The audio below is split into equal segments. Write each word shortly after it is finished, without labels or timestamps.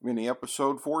Mini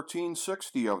episode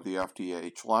 1460 of the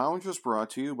FDH Lounge is brought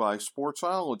to you by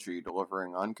Sportsology,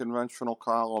 delivering unconventional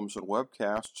columns and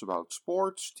webcasts about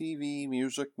sports, TV,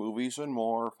 music, movies, and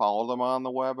more. Follow them on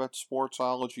the web at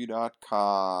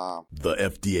sportsology.com. The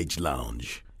FDH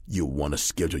Lounge. You want to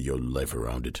schedule your life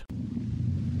around it.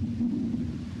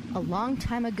 A long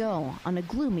time ago, on a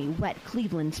gloomy, wet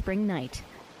Cleveland spring night,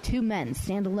 two men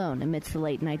stand alone amidst the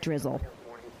late-night drizzle.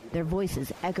 Their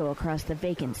voices echo across the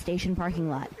vacant station parking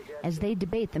lot as they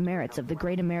debate the merits of the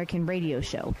great American radio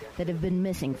show that have been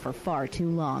missing for far too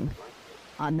long.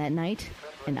 On that night,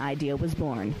 an idea was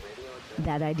born.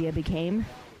 That idea became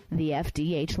the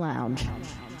FDH Lounge.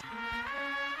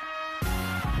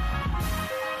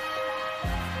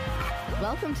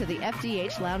 Welcome to the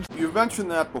FDH Lounge. You've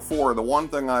mentioned that before. The one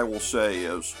thing I will say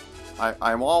is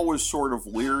I'm always sort of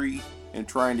leery in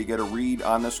trying to get a read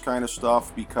on this kind of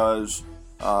stuff because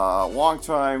long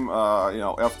time,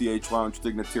 FDH Lounge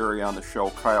dignitary on the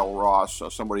show, Kyle Ross,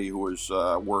 somebody who has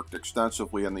worked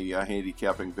extensively in the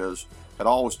handicapping biz, had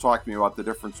always talked to me about the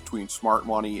difference between smart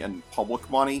money and public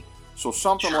money. So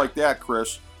something like that,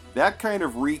 Chris, that kind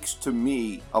of reeks to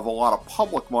me of a lot of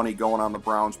public money going on the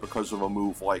Browns because of a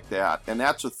move like that. And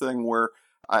that's a thing where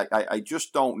I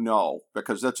just don't know,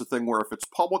 because that's a thing where if it's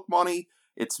public money,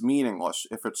 it's meaningless.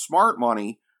 If it's smart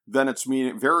money, then it's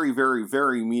very, very,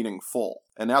 very meaningful.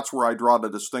 And that's where I draw the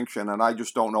distinction, and I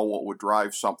just don't know what would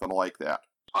drive something like that.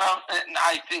 Well,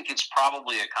 I think it's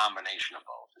probably a combination of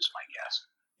both, is my guess.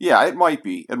 Yeah, it might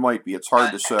be. It might be. It's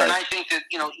hard to say. And I think that,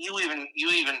 you even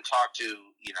talk to,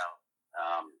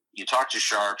 you talk to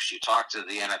sharps, you talk to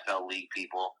the NFL league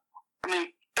people. I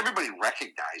mean, everybody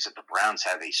recognized that the Browns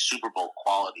have a Super Bowl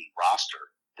quality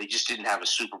roster. They just didn't have a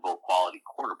Super Bowl quality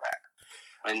quarterback.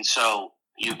 And so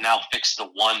you've now fixed the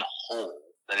one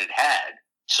hole that it had.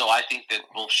 So I think that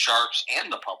both sharps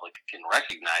and the public can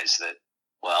recognize that,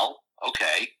 well,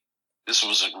 okay, this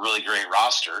was a really great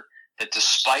roster, that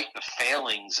despite the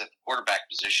failings at the quarterback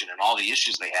position and all the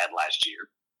issues they had last year,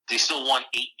 they still won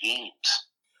 8 games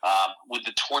with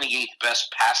the 28th best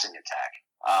passing attack.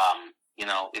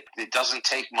 It doesn't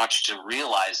take much to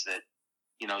realize that,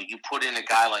 you put in a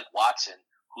guy like Watson,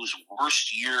 whose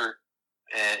worst year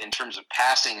in terms of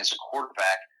passing as a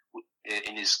quarterback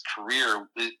in his career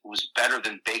was better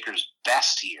than Baker's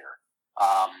best year.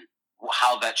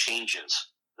 How that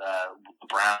changes the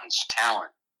Browns'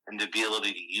 talent and the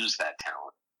ability to use that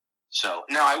talent. So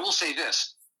now I will say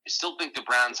this: I still think the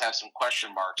Browns have some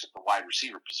question marks at the wide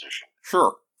receiver position.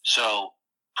 Sure. So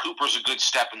Cooper's a good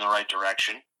step in the right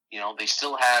direction. They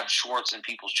still have Schwartz and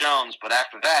Peoples-Jones, but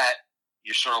after that,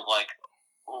 you're sort of like,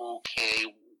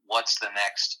 okay, what's the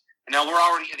next? Now, we're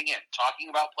already, again, talking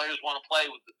about players want to play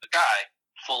with the guy.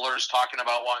 Fuller's talking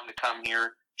about wanting to come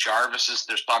here. Jarvis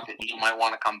there's talk that he might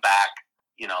want to come back.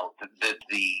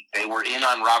 They were in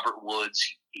on Robert Woods.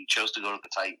 He chose to go to the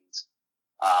Titans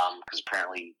because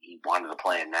apparently he wanted to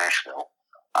play in Nashville.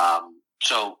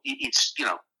 So it's,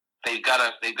 they've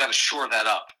got to shore that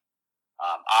up,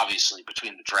 obviously,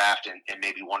 between the draft and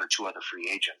maybe one or two other free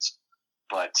agents.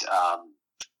 But,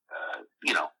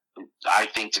 I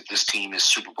think that this team is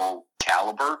Super Bowl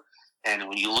caliber, and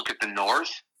when you look at the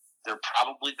North, they're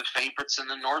probably the favorites in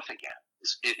the North again,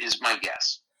 is my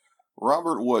guess.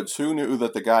 Robert Woods, who knew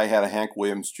that the guy had a Hank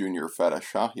Williams Jr.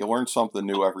 fetish, huh? You learn something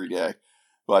new every day.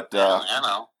 But I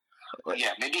know.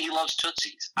 Yeah, maybe he loves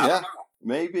Tootsies. I don't know.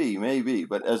 Maybe.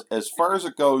 But as far as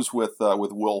it goes with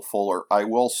Will Fuller, I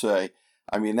will say,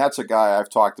 I mean, that's a guy I've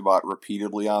talked about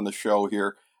repeatedly on the show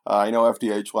here. I know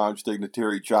FDH Lounge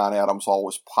dignitary John Adams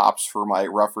always pops for my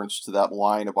reference to that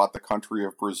line about the country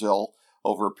of Brazil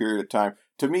over a period of time.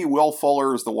 To me, Will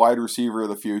Fuller is the wide receiver of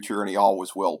the future, and he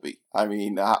always will be. I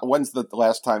mean, when's the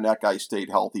last time that guy stayed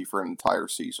healthy for an entire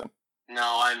season?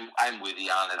 No, I'm with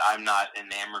you on it. I'm not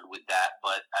enamored with that,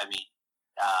 but I mean...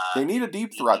 they need a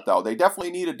deep threat, though. They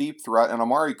definitely need a deep threat, and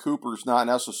Amari Cooper's not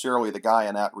necessarily the guy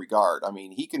in that regard. I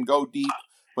mean, he can go deep,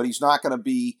 but he's not going to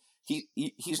be...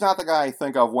 He's not the guy I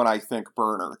think of when I think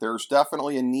burner. There's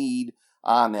definitely a need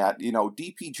on that.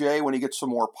 DPJ, when he gets some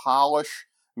more polish,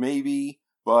 maybe,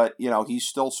 but, he's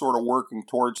still sort of working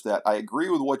towards that. I agree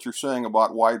with what you're saying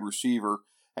about wide receiver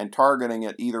and targeting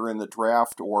it either in the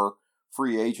draft or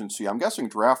free agency. I'm guessing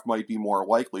draft might be more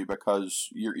likely because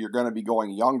you're going to be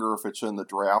going younger if it's in the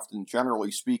draft, and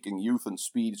generally speaking, youth and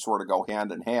speed sort of go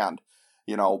hand in hand.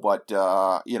 I agree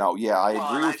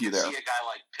with you there. I could see a guy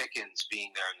like Pickens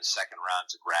being there in the second round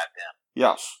to grab him.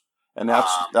 Yes, and that's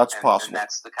possible. And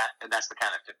that's the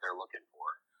kind of fit they're looking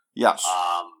for. Yes.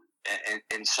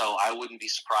 And so I wouldn't be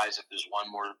surprised if there's one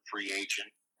more free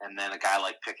agent, and then a guy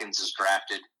like Pickens is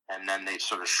drafted, and then they've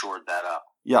sort of shored that up.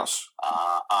 Yes.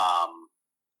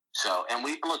 So, and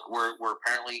we're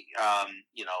apparently,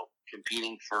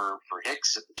 competing for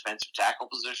Hicks at the defensive tackle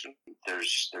position.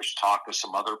 There's talk of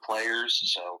some other players.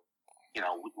 So,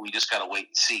 we just got to wait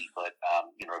and see. But,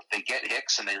 if they get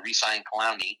Hicks and they re-sign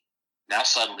Clowney, now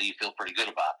suddenly you feel pretty good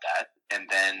about that. And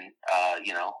then,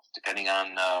 depending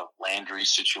on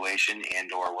Landry's situation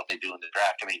and or what they do in the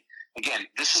draft. I mean, again,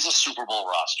 this is a Super Bowl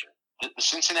roster. The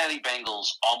Cincinnati Bengals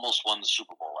almost won the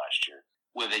Super Bowl last year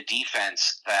with a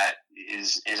defense that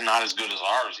is not as good as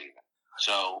ours even.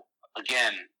 So,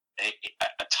 again,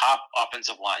 a top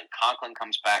offensive line. Conklin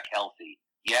comes back healthy.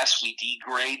 Yes, we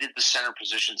degraded the center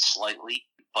position slightly,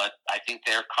 but I think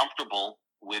they're comfortable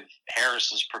with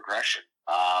Harris's progression.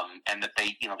 And that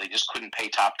they just couldn't pay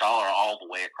top dollar all the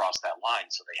way across that line,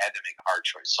 so they had to make a hard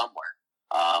choice somewhere.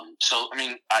 So, I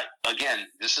mean, again,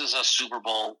 this is a Super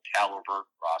Bowl caliber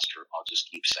roster. I'll just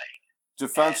keep saying.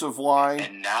 Defensive line.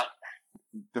 And now,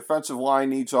 defensive line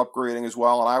needs upgrading as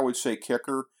well, and I would say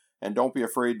kicker. And don't be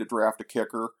afraid to draft a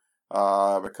kicker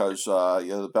because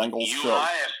the Bengals. You and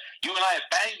I have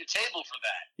banged the table for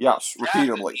that. Yes,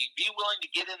 repeatedly. Be willing to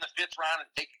get in the fifth round and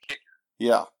take a kicker.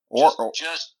 Yeah.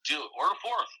 Just do it. Or a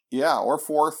fourth. Yeah, or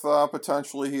fourth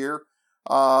potentially here.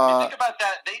 Think about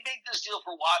that. They made this deal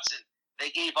for Watson. They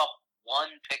gave up one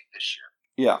pick this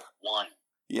year. Yeah. One.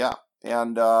 Yeah.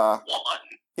 And one.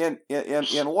 in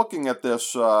looking at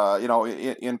this,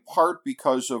 in part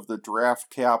because of the draft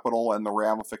capital and the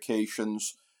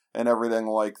ramifications and everything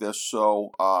like this.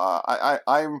 So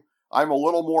I'm a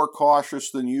little more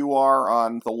cautious than you are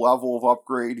on the level of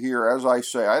upgrade here. As I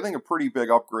say, I think a pretty big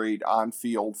upgrade on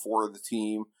field for the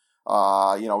team.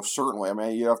 Certainly. I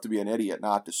mean, you have to be an idiot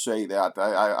not to say that.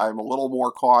 I'm a little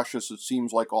more cautious, it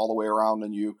seems like, all the way around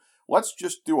than you. Let's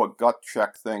just do a gut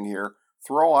check thing here.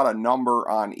 Throw out a number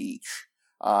on each.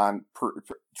 On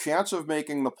chance of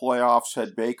making the playoffs,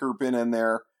 had Baker been in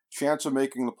there. Chance of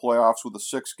making the playoffs with a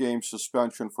 6-game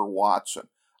suspension for Watson.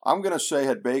 I'm going to say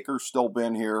had Baker still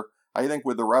been here, I think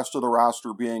with the rest of the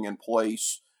roster being in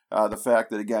place, the fact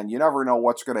that, again, you never know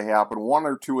what's going to happen. One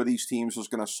or two of these teams is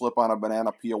going to slip on a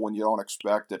banana peel when you don't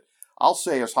expect it. I'll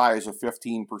say as high as a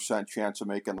 15% chance of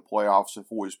making the playoffs if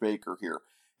it was Baker here.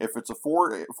 If it's a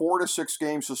 4 to 6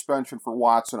 game suspension for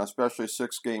Watson, especially a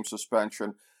 6-game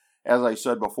suspension, as I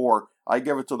said before, I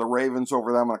give it to the Ravens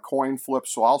over them in a coin flip,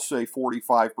 so I'll say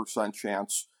 45%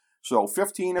 chance. So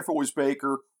 15 if it was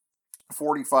Baker,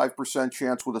 45%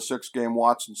 chance with a 6-game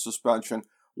Watson suspension.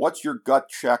 What's your gut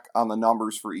check on the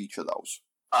numbers for each of those?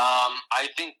 I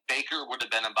think Baker would have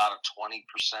been about a 20%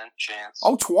 chance.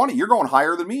 Oh, 20. You're going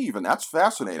higher than me even. That's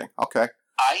fascinating. Okay.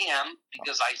 I am,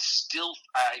 because I still,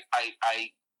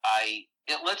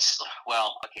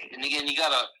 okay. And again,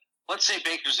 let's say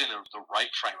Baker's in the right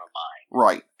frame of mind.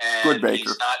 Right. And good Baker.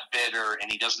 He's not bitter,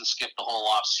 and he doesn't skip the whole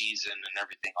off season and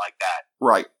everything like that.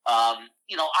 Right.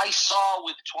 I saw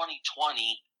with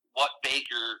 2020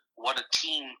 what a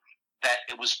team that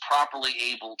it was properly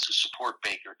able to support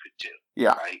Baker could do.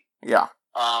 Yeah. Right. Yeah.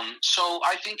 So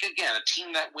I think, again, a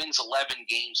team that wins 11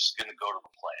 games is going to go to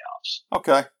the playoffs.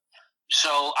 Okay. So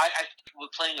I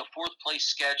with playing a fourth place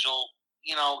schedule,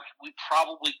 we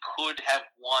probably could have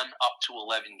won up to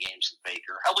 11 games with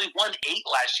Baker. Hell, we won 8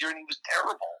 last year, and he was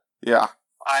terrible. Yeah.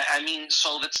 I mean,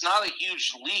 so that's not a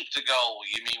huge leap to go,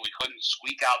 you mean we couldn't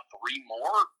squeak out 3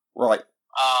 more? Right.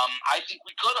 I think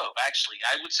we could have, actually.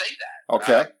 I would say that.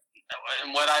 Okay.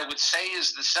 And what I would say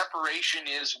is the separation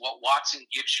is what Watson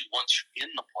gives you once you're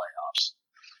in the playoffs.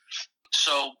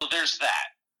 So there's that.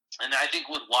 And I think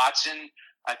with Watson,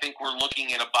 I think we're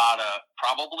looking at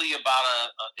probably about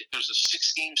if there's a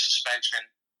 6-game suspension,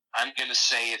 I'm going to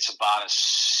say it's about a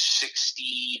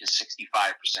 60 to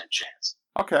 65% chance.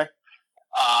 Okay.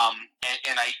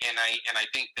 And I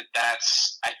think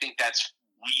that's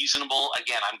reasonable.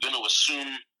 Again, I'm going to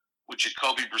assume with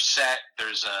Jacoby Brissett,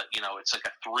 there's it's like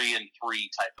a 3-3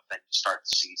 type of thing to start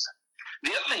the season.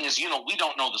 The other thing is, we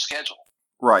don't know the schedule.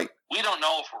 Right. We don't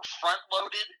know if we're front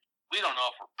loaded. We don't know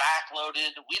if we're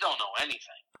backloaded. We don't know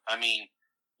anything. I mean,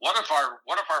 what if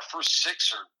our first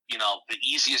 6 are, the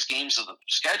easiest games of the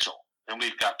schedule, and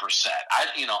we've got Brissett? I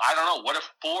don't know. What if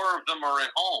 4 of them are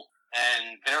at home,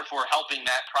 and therefore helping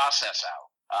that process out?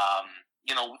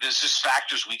 There's just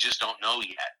factors we just don't know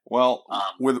yet. Well,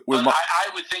 I would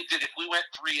think that if we went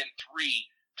 3-3,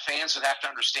 fans would have to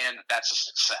understand that that's a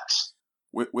success.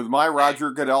 With my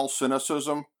Roger Goodell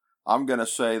cynicism, I'm going to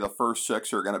say the first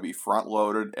 6 are going to be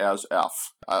front-loaded as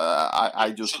F. So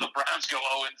the Browns go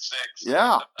 0-6.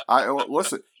 Yeah.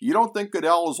 Listen, you don't think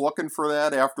Goodell is looking for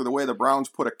that after the way the Browns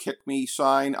put a kick me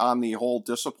sign on the whole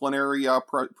disciplinary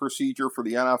procedure for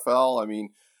the NFL? I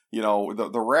mean,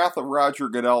 the wrath of Roger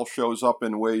Goodell shows up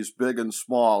in ways big and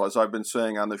small, as I've been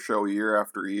saying on the show year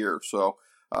after year. So,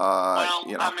 I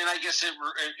guess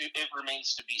it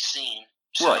remains to be seen.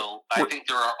 So right. I think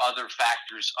there are other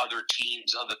factors, other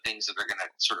teams, other things that are going to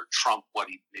sort of trump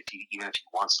even if he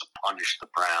wants to punish the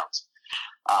Browns.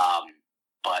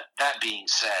 But that being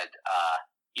said,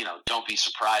 don't be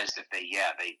surprised if they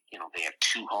have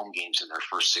 2 home games in their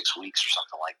first 6 weeks or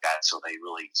something like that. So they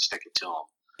really stick it to them.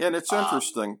 And it's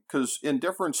interesting because in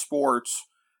different sports,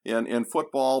 in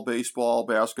football, baseball,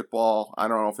 basketball, I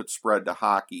don't know if it's spread to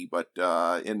hockey, but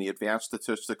in the advanced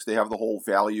statistics, they have the whole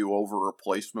value over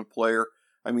replacement player.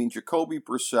 I mean, Jacoby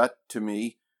Brissett, to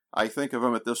me, I think of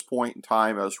him at this point in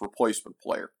time as replacement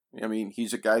player. I mean,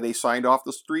 he's a guy they signed off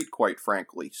the street, quite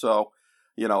frankly. So,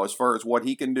 as far as what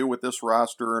he can do with this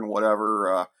roster and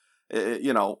whatever,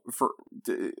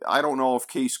 I don't know if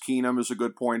Case Keenum is a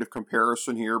good point of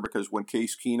comparison here, because when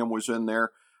Case Keenum was in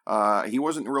there, he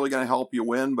wasn't really going to help you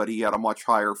win, but he had a much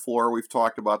higher floor. We've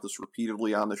talked about this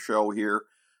repeatedly on the show here.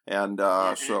 And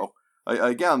so,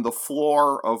 again, the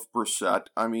floor of Brissett,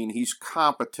 I mean, he's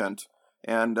competent.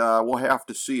 And we'll have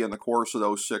to see in the course of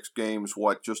those 6 games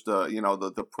what just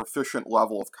the proficient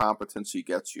level of competency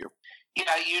gets you. Yeah,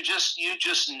 you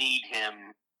just need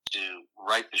him to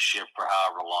right the ship for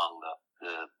however long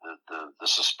the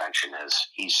suspension is.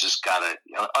 He's just got to,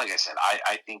 like I said,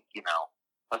 I think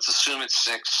let's assume it's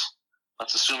 6.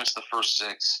 Let's assume it's the first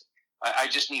 6. I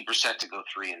just need Brissett to go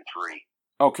 3-3.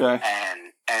 Okay.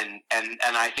 And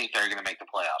I think they're going to make the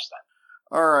playoffs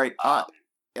then. All right.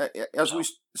 As we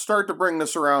start to bring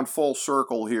this around full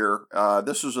circle here,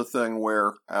 this is a thing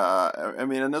where,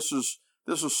 and this is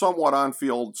somewhat on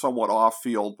field, somewhat off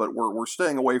field, but we're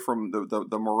staying away from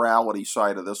the morality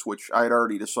side of this, which I'd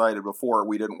already decided before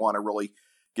we didn't want to really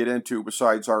get into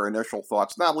besides our initial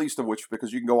thoughts, not least of which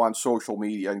because you can go on social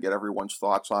media and get everyone's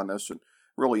thoughts on this, and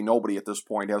really nobody at this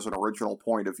point has an original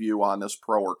point of view on this,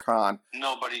 pro or con.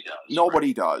 Nobody does.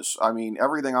 Nobody does. I mean,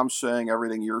 everything I'm saying,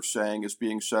 everything you're saying is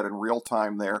being said in real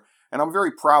time there, and I'm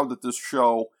very proud that this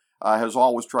show has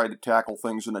always tried to tackle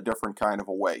things in a different kind of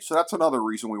a way. So that's another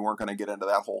reason we weren't going to get into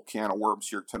that whole can of worms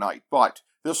here tonight. But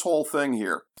this whole thing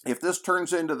here, if this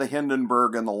turns into the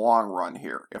Hindenburg in the long run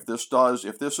here, if this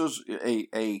is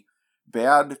a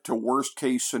bad to worst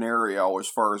case scenario as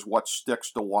far as what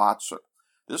sticks to Watson,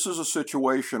 this is a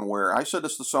situation where, I said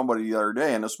this to somebody the other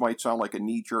day, and this might sound like a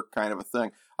knee-jerk kind of a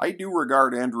thing, I do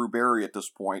regard Andrew Berry at this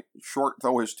point, short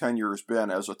though his tenure has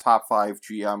been, as a top 5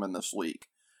 GM in this league.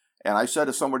 And I said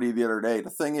to somebody the other day, the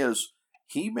thing is,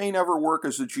 he may never work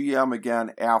as a GM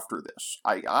again after this.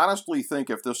 I honestly think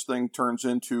if this thing turns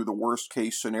into the worst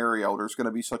case scenario, there's going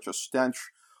to be such a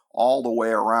stench all the way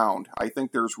around. I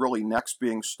think there's really necks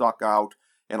being stuck out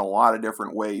in a lot of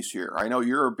different ways here. I know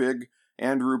you're a big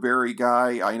Andrew Berry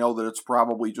guy. I know that it's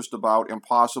probably just about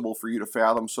impossible for you to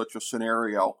fathom such a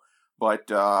scenario.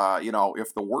 But,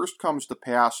 if the worst comes to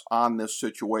pass on this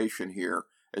situation here,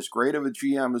 as great of a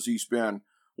GM as he's been,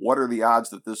 what are the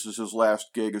odds that this is his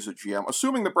last gig as a GM?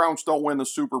 Assuming the Browns don't win the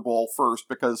Super Bowl first,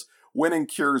 because winning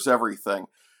cures everything.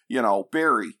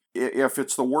 Berry, if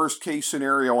it's the worst case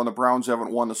scenario and the Browns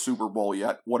haven't won the Super Bowl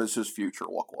yet, what does his future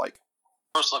look like?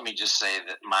 First, let me just say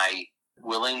that my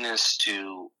willingness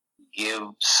to give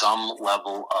some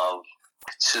level of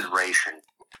consideration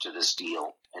to this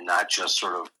deal and not just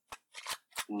sort of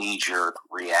knee-jerk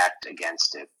react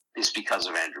against it is because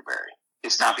of Andrew Berry.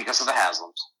 It's not because of the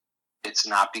Haslams. It's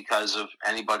not because of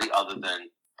anybody other than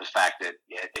the fact that,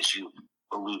 as you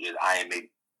alluded, I am a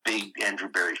big Andrew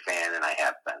Berry fan, and I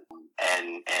have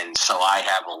been, and so I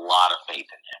have a lot of faith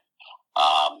in him.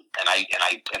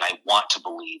 And I want to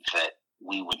believe that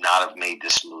we would not have made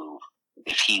this move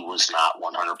if he was not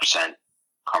 100%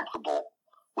 comfortable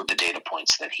with the data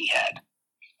points that he had.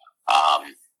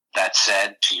 That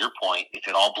said, to your point, if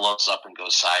it all blows up and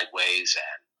goes sideways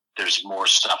and there's more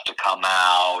stuff to come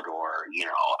out, or I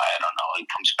don't know, it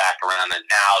comes back around and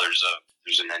now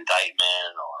there's an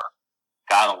indictment, or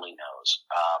God only knows,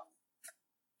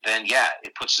 then yeah,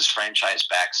 it puts this franchise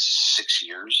back 6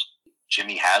 years.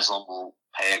 Jimmy Haslam will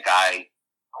pay a guy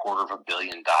 $250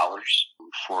 million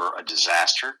for a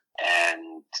disaster,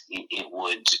 and it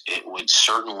would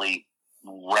certainly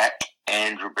wreck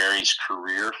Andrew Berry's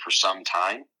career for some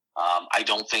time. I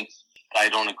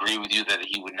don't agree with you that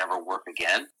he would never work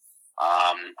again.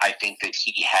 I think that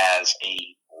he has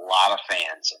a lot of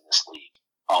fans in this league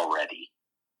already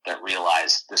that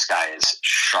realize this guy is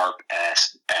sharp as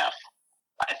F.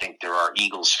 I think there are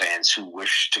Eagles fans who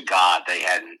wish to God they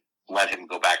hadn't let him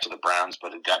go back to the Browns,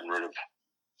 but had gotten rid of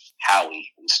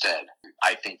Howie instead.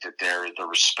 I think that the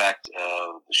respect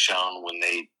shown when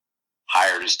they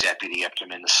hired his deputy up to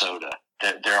Minnesota.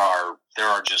 There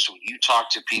are just, when you talk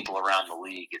to people around the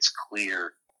league, it's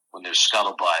clear when there's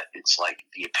scuttlebutt, it's like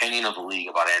the opinion of the league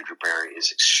about Andrew Berry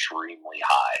is extremely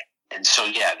high. And so,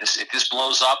 yeah, if this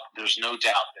blows up, there's no doubt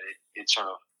that it sort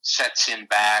of sets him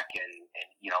back,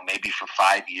 and maybe for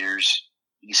 5 years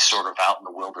he's sort of out in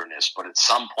the wilderness. But at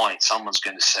some point, someone's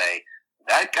going to say,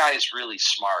 that guy is really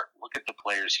smart. Look at the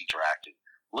players he drafted.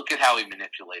 Look at how he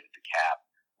manipulated the cap.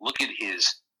 Look at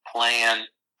his plan,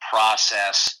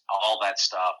 process, all that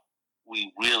stuff.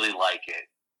 We really like it.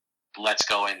 Let's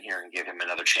go in here and give him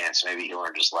another chance. Maybe he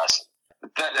learned his lesson.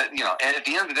 And at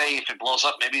the end of the day, if it blows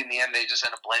up, maybe in the end they just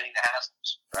end up blaming the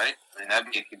Haslam's, right? I mean,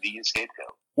 that'd be a convenient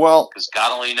scapegoat. Well, because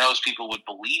God only knows people would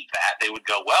believe that. They would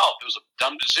go, well, if it was a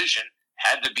dumb decision,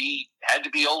 had to be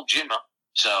old Jimma.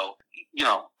 So,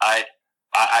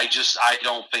 I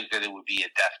don't think that it would be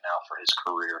a death knell for his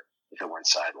career if it went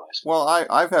sideways. Well,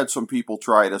 I've had some people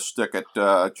try to stick it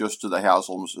just to the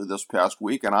Haslams this past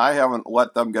week, and I haven't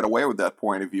let them get away with that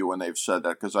point of view when they've said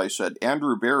that, because I said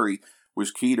Andrew Berry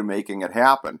was key to making it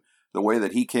happen, the way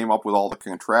that he came up with all the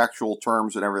contractual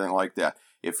terms and everything like that.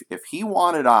 If he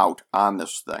wanted out on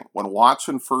this thing, when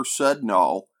Watson first said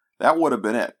no, that would have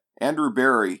been it. Andrew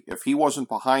Berry, if he wasn't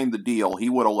behind the deal, he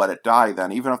would have let it die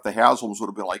then, even if the Haslams would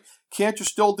have been like, can't you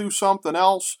still do something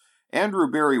else? Andrew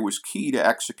Berry was key to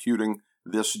executing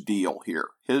this deal here.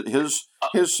 His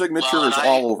signature is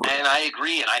all over it. And I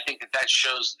agree, and I think that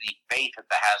shows the faith that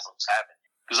the Haslams have in him.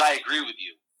 Because I agree with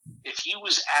you. If he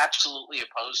was absolutely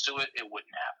opposed to it, it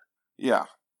wouldn't happen. Yeah,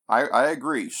 I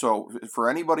agree. So for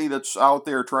anybody that's out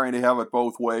there trying to have it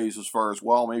both ways as far as,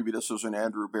 well, maybe this isn't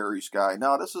Andrew Berry's guy.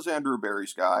 No, this is Andrew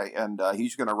Berry's guy, and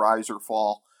he's going to rise or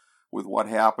fall with what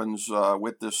happens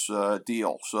with this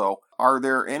deal. So are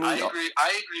there any... I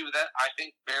agree with that. I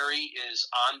think Berry is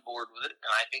on board with it,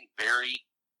 and I think Berry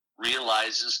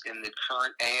realizes in the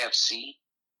current AFC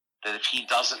that if he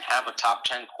doesn't have a top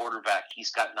 10 quarterback,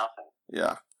 he's got nothing.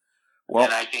 Yeah. Well,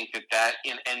 and I think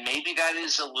and maybe that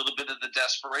is a little bit of the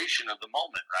desperation of the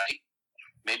moment, right?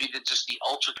 Maybe just the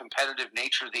ultra-competitive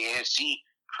nature of the AFC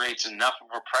creates enough of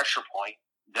a pressure point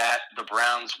that the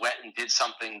Browns went and did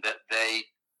something that they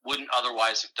wouldn't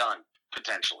otherwise have done,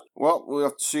 potentially. Well, we'll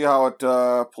have to see how it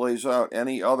plays out.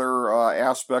 Any other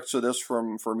aspects of this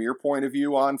from your point of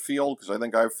view on field? Because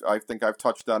I think I've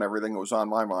touched on everything that was on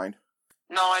my mind.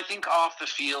 No, I think off the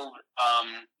field,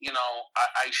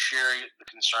 I share the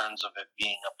concerns of it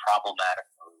being a problematic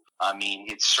move. I mean,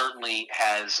 it certainly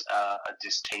has a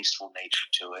distasteful nature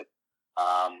to it.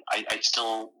 I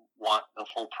still want the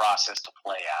whole process to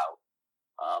play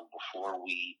out before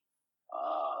we,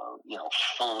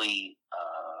 fully,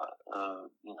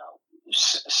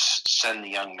 send the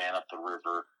young man up the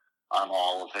river on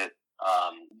all of it.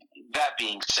 That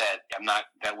being said,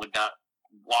 that would not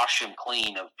wash him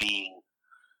clean of being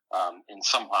and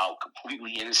somehow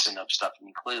completely innocent of stuff. I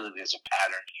mean, clearly there's a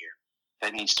pattern here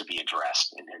that needs to be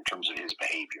addressed in terms of his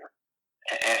behavior,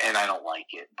 and I don't like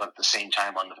it. But at the same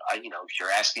time, if you're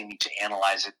asking me to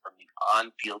analyze it from the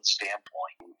on-field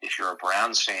standpoint, if you're a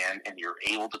Browns fan and you're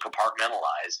able to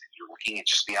compartmentalize and you're looking at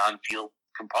just the on-field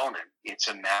component, it's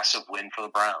a massive win for the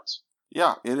Browns.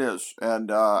 Yeah, it is.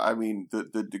 And, I mean,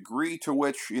 the degree to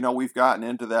which, we've gotten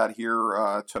into that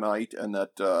here tonight, and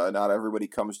that not everybody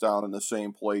comes down in the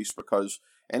same place, because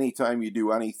anytime you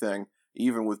do anything,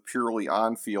 even with purely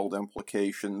on-field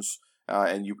implications,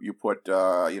 and you put,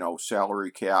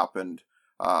 salary cap and,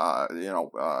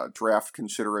 draft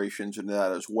considerations into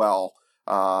that as well,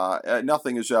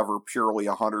 nothing is ever purely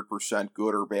 100%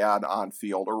 good or bad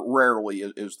on-field, or rarely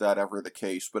is that ever the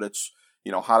case, but it's,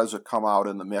 how does it come out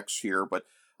in the mix here? But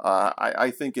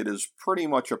I think it is pretty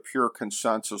much a pure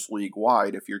consensus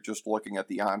league-wide. If you're just looking at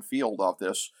the on-field of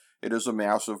this, it is a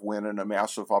massive win and a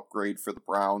massive upgrade for the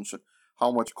Browns. And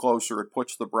how much closer it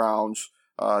puts the Browns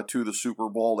to the Super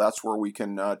Bowl, that's where we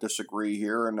can disagree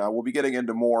here. And we'll be getting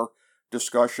into more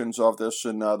discussions of this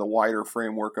in the wider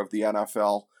framework of the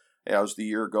NFL as the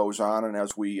year goes on, and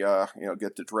as we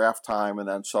get to draft time, and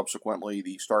then subsequently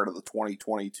the start of the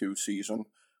 2022 season.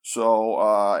 So,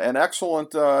 an excellent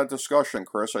discussion,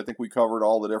 Chris. I think we covered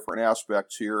all the different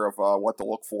aspects here of what to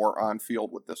look for on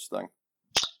field with this thing.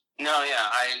 No, yeah,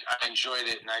 I enjoyed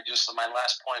it, and my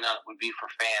last point on it would be for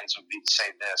fans would be to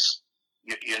say this: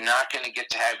 you're not going to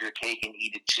get to have your cake and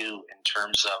eat it too, in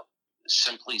terms of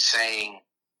simply saying,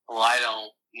 "Well, I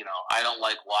don't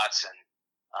like Watson,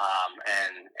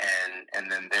 and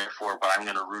then therefore, but I'm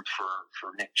going to root for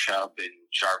Nick Chubb and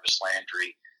Jarvis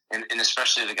Landry." And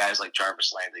especially the guys like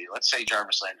Jarvis Landry. Let's say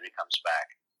Jarvis Landry comes back.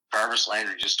 Jarvis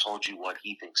Landry just told you what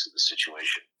he thinks of the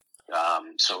situation.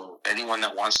 So anyone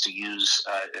that wants to use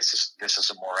this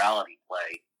is a morality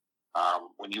play.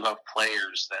 When you have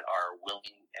players that are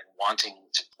willing and wanting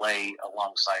to play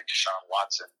alongside Deshaun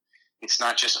Watson, it's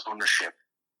not just ownership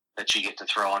that you get to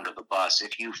throw under the bus.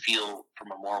 If you feel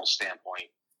from a moral standpoint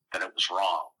that it was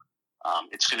wrong,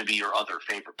 it's going to be your other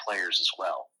favorite players as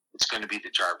well. It's going to be the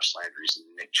Jarvis Landrys and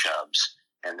the Nick Chubbs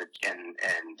and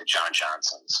the John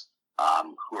Johnsons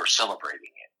who are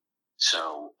celebrating it.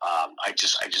 So I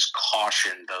just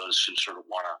caution those who sort of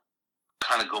want to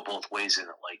kind of go both ways in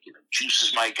it. Like, Juice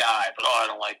is my guy, but I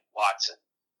don't like Watson.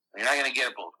 You're not going to get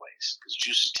it both ways because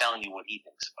Juice is telling you what he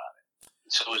thinks about it.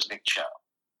 And so is Nick Chubb.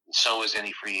 And so is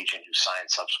any free agent who signed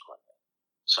subsequently.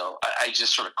 So I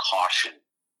just sort of caution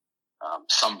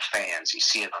some fans. You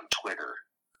see it on Twitter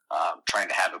trying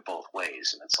to have it both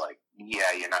ways. And it's like,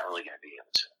 yeah, you're not really going to be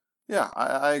able to. Yeah,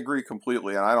 I agree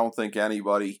completely. And I don't think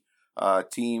anybody,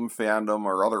 team, fandom,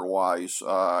 or otherwise,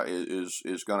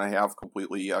 is going to have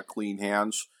completely clean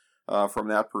hands from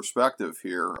that perspective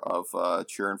here of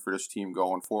cheering for this team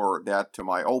going forward. That, to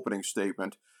my opening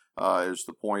statement, is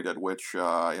the point at which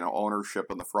ownership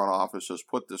in the front office has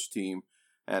put this team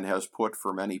and has put,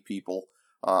 for many people,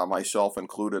 myself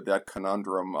included, that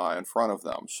conundrum in front of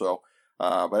them. So,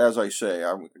 but as I say,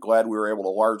 I'm glad we were able to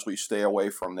largely stay away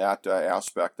from that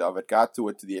aspect of it. Got to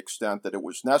it to the extent that it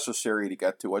was necessary to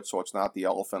get to it, so it's not the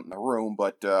elephant in the room,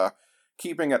 but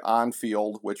keeping it on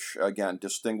field, which, again,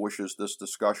 distinguishes this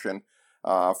discussion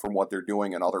from what they're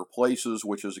doing in other places,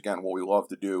 which is, again, what we love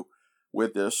to do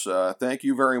with this. Thank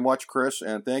you very much, Chris,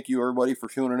 and thank you, everybody, for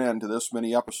tuning in to this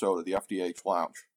mini episode of the FDH Lounge.